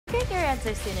get your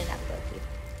answer soon enough,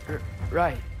 Loki.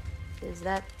 Right. Is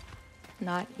that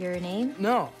not your name?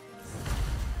 No.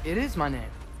 It is my name.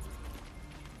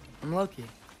 I'm Loki.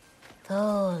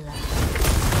 Tola.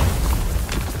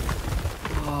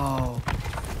 Whoa.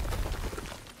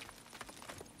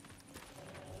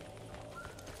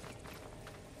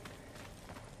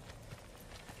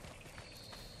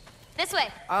 This way.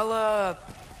 I'll,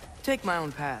 take my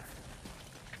own path.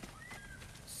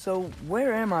 So,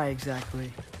 where am I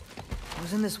exactly? I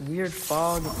was in this weird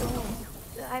fog.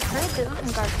 I've heard the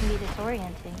Utengard can be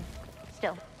disorienting.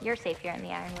 Still, you're safe here in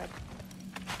the Ironwood.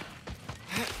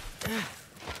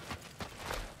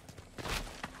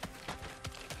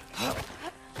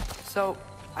 So,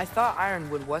 I thought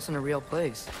Ironwood wasn't a real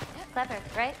place. Clever,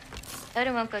 right?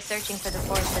 Odin won't go searching for the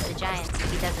forest of the giants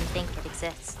if he doesn't think it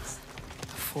exists.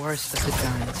 Forest of the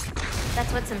Giants.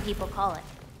 That's what some people call it.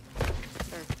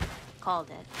 Or called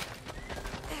it.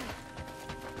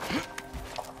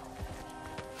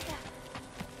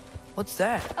 What's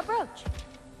that? A brooch.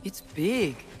 It's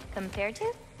big. Compared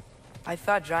to? I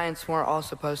thought giants weren't all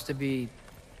supposed to be...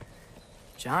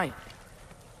 giant.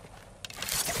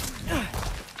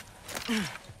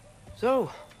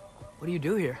 So, what do you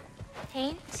do here?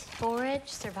 Paint, forage,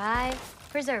 survive,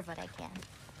 preserve what I can.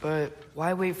 But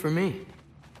why wait for me?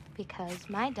 Because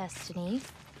my destiny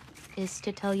is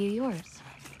to tell you yours.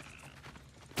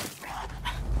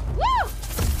 Woo!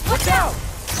 Watch out!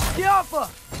 Get off her!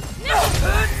 Get off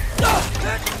her!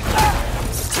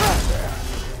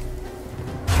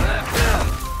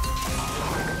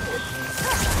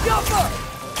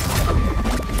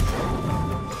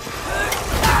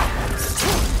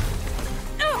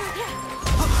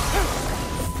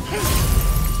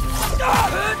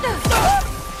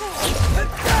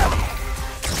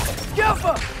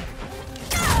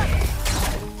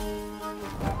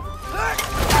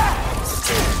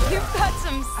 You've got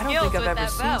some skills I don't think I've with ever that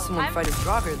seen bow. someone fight a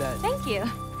Draugr that... Thank you.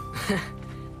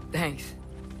 Thanks.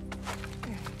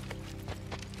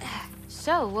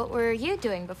 So, what were you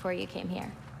doing before you came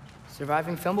here?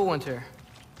 Surviving Fimbulwinter.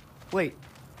 Wait,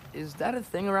 is that a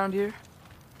thing around here?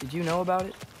 Did you know about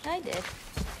it? I did.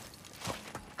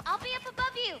 I'll be up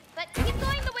above you, but keep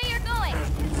going the way you're going.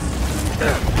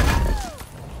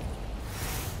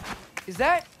 Is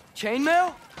that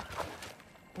chainmail?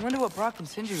 I wonder what Brock and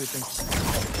Sindri would think.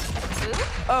 Who?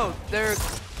 Oh, they're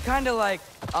kind of like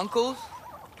uncles.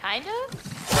 Kind of?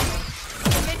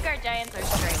 Midgard giants are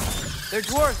strange. They're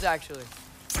dwarves, actually.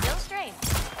 Still strange.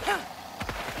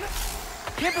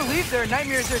 Can't believe there are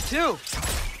nightmares there, too.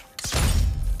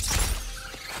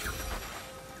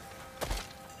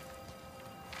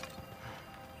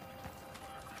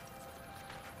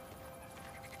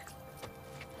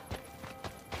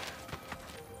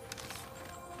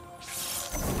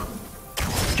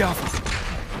 Go.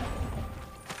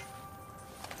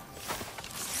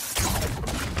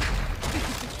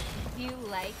 Do you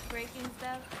like breaking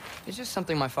stuff? It's just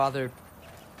something my father...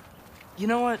 You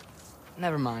know what?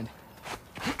 Never mind.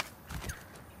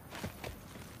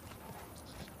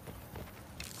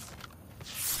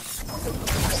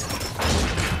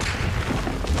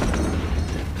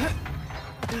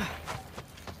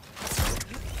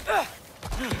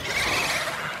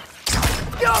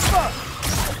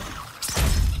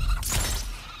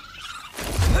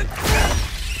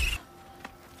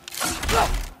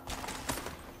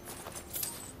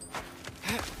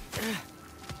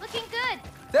 Looking good.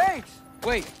 Thanks!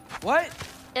 Wait, what?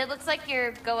 It looks like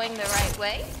you're going the right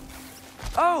way.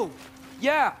 Oh,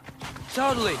 yeah,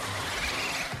 totally.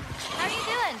 How are you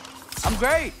doing? I'm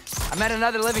great. I met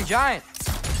another living giant.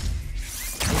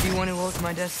 Maybe one who holds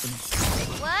my destiny.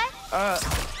 What?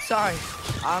 Sorry.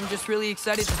 I'm just really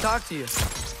excited to talk to you.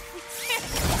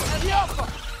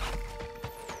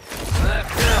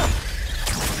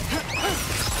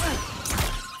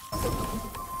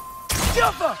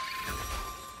 Jumper!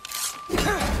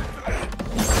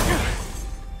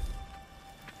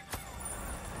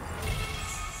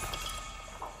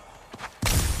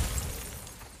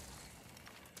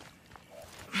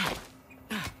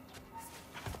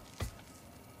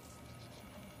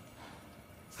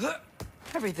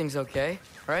 Everything's okay,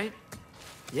 right?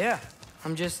 Yeah,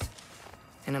 I'm just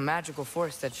in a magical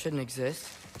forest that shouldn't exist,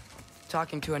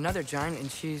 talking to another giant, and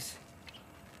she's...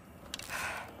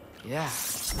 Yeah.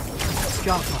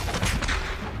 Jumper.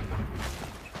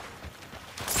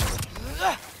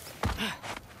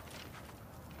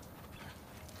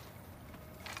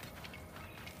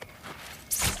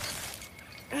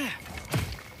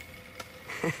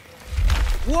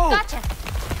 Whoa! Gotcha.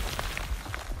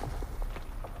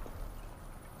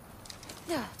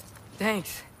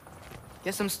 Thanks.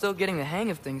 Guess I'm still getting the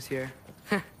hang of things here.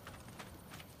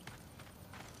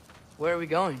 Where are we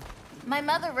going? My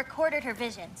mother recorded her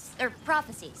visions, or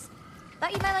prophecies.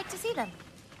 Thought you might like to see them.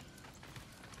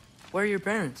 Where are your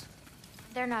parents?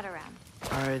 They're not around.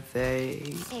 Are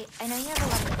they... Hey, I know you have a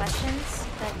lot of questions,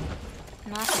 but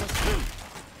not this one.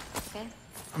 Okay?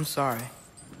 I'm sorry.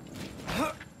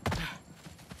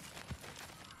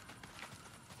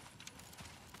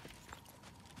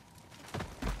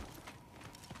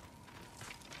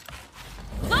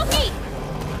 Loki!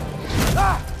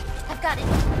 Ah! I've got it.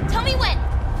 Tell me when.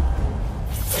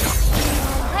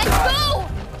 Let's go!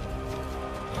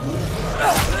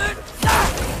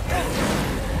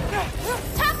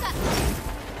 Taka!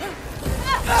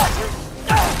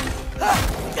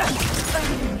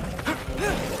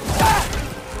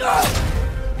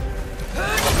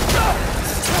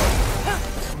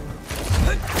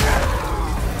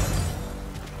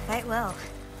 Quite well.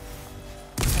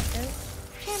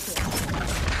 Champion.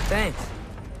 Thanks.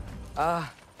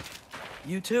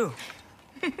 You too.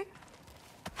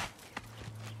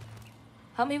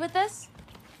 Help me with this?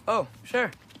 Oh,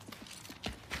 sure.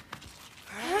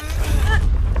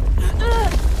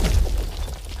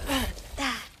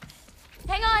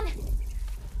 Hang on.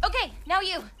 Okay, now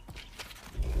you.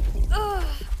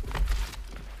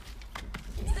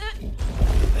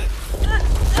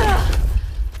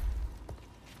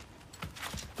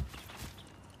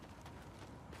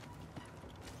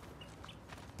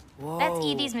 Whoa. That's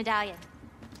Edie's medallion.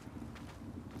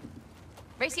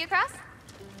 Race you across?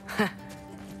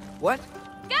 What?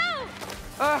 Go!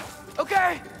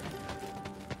 Okay.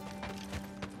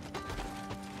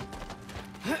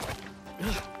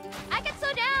 I can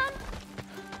slow down.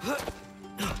 Woo!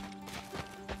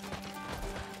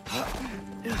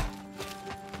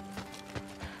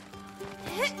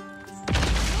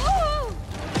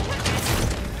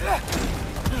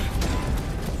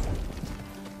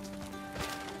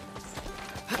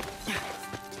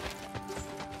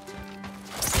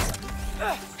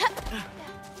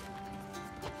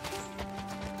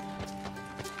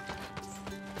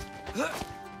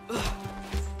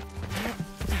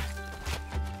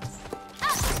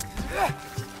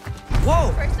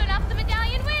 Whoa! First one off the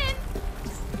medallion wins.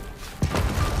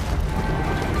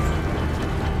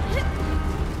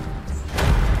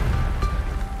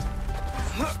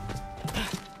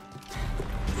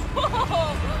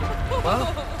 Well,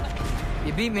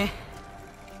 you beat me.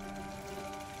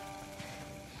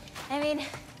 I mean,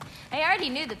 I already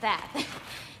knew the path. It's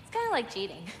kind of like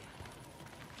cheating.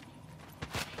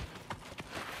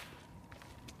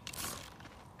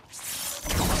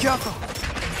 Jocko!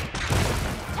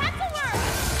 Tackle worm!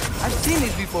 I've seen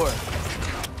these before.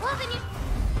 Well, then you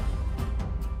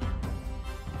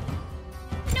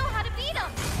know how to beat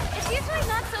them. It's usually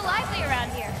not so lively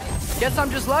around here. Guess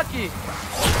I'm just lucky.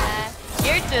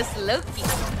 You're just Loki.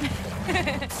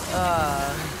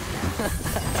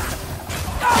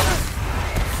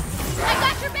 I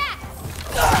got your back!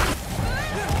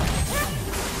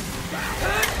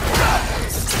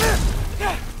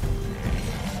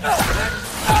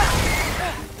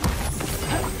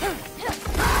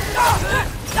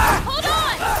 Hold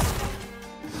on!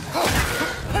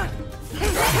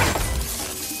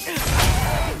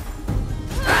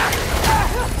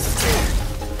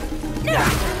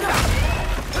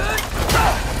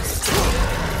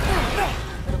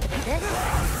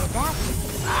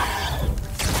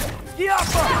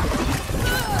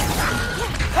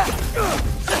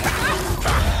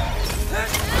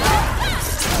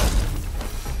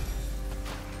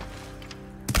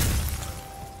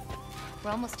 We're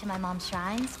almost to my mom's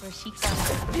shrines, where she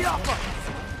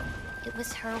It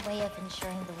was her way of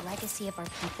ensuring the legacy of our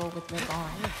people would live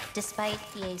on, despite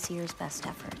the Aesir's best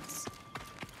efforts.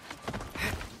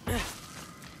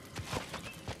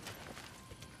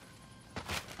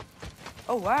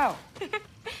 Oh, wow.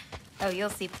 Oh, you'll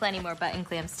see plenty more button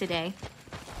clamps today.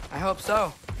 I hope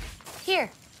so.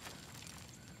 Here.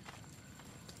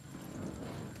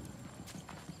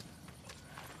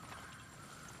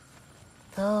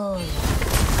 Oh.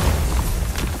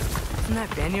 Isn't that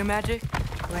Vanir magic?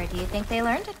 Where do you think they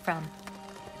learned it from?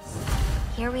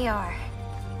 Here we are.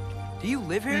 Do you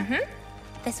live here? Mm-hmm.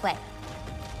 This way.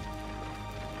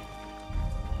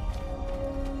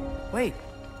 Wait,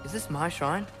 is this my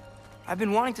shrine? I've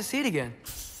been wanting to see it again.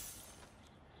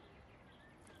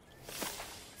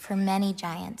 For many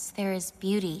giants, there is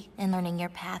beauty in learning your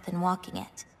path and walking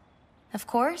it. Of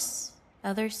course,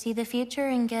 others see the future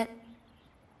and get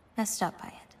messed up by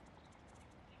it.